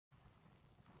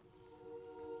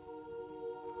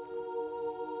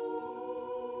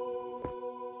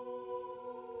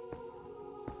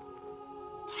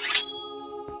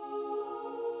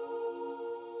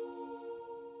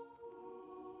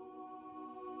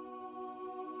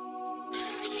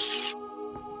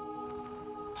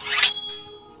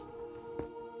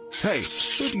Hey,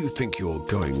 where do you think you're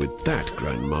going with that,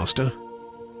 Grandmaster?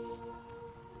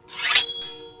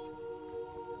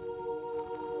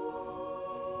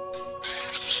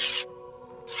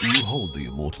 You hold the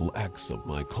immortal axe of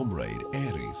my comrade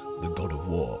Ares, the god of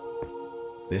war.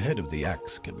 The head of the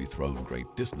axe can be thrown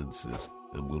great distances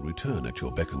and will return at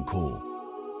your beck and call.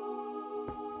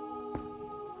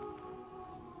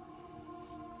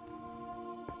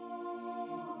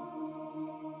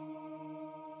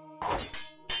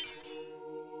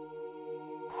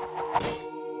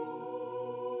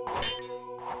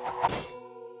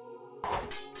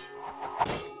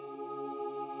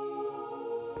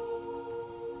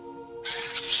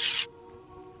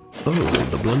 Oh,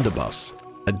 the blunderbuss.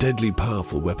 A deadly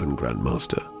powerful weapon,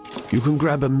 Grandmaster. You can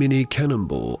grab a mini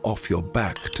cannonball off your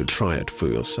back to try it for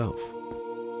yourself.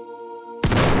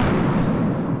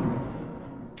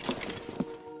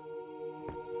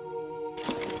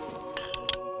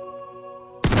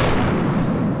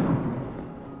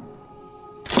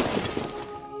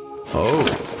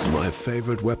 Oh, my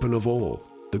favorite weapon of all,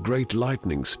 the Great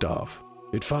Lightning Staff.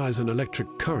 It fires an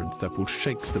electric current that will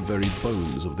shake the very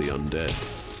bones of the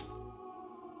undead.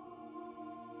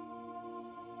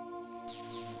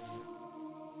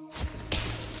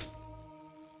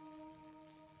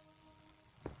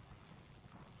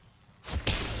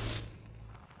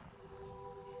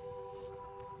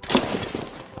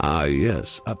 Ah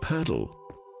yes, a paddle.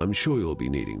 I'm sure you'll be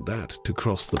needing that to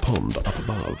cross the pond up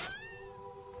above.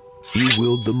 You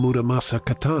wield the Muramasa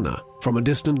Katana from a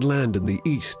distant land in the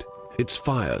east. Its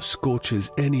fire scorches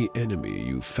any enemy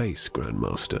you face,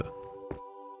 Grandmaster.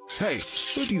 Hey,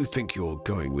 where do you think you're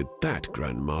going with that,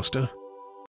 Grandmaster?